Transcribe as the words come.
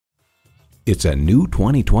It's a new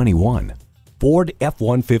 2021 Ford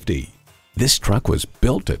F-150. This truck was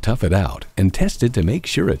built to tough it out and tested to make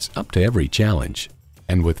sure it's up to every challenge.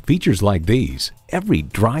 And with features like these, every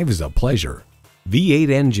drive is a pleasure. V8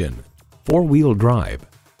 engine, 4-wheel drive,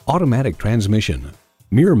 automatic transmission,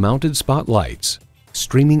 mirror-mounted spotlights,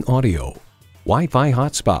 streaming audio, Wi-Fi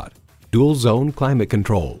hotspot, dual-zone climate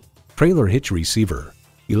control, trailer hitch receiver,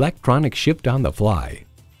 electronic shift on the fly,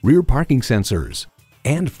 rear parking sensors,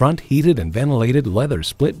 and front heated and ventilated leather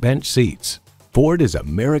split bench seats. Ford is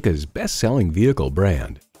America's best-selling vehicle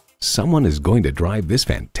brand. Someone is going to drive this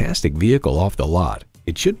fantastic vehicle off the lot.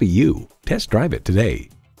 It should be you. Test drive it today.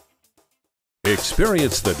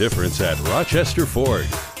 Experience the difference at Rochester Ford.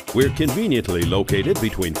 We're conveniently located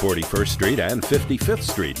between 41st Street and 55th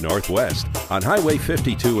Street Northwest on Highway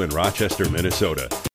 52 in Rochester, Minnesota.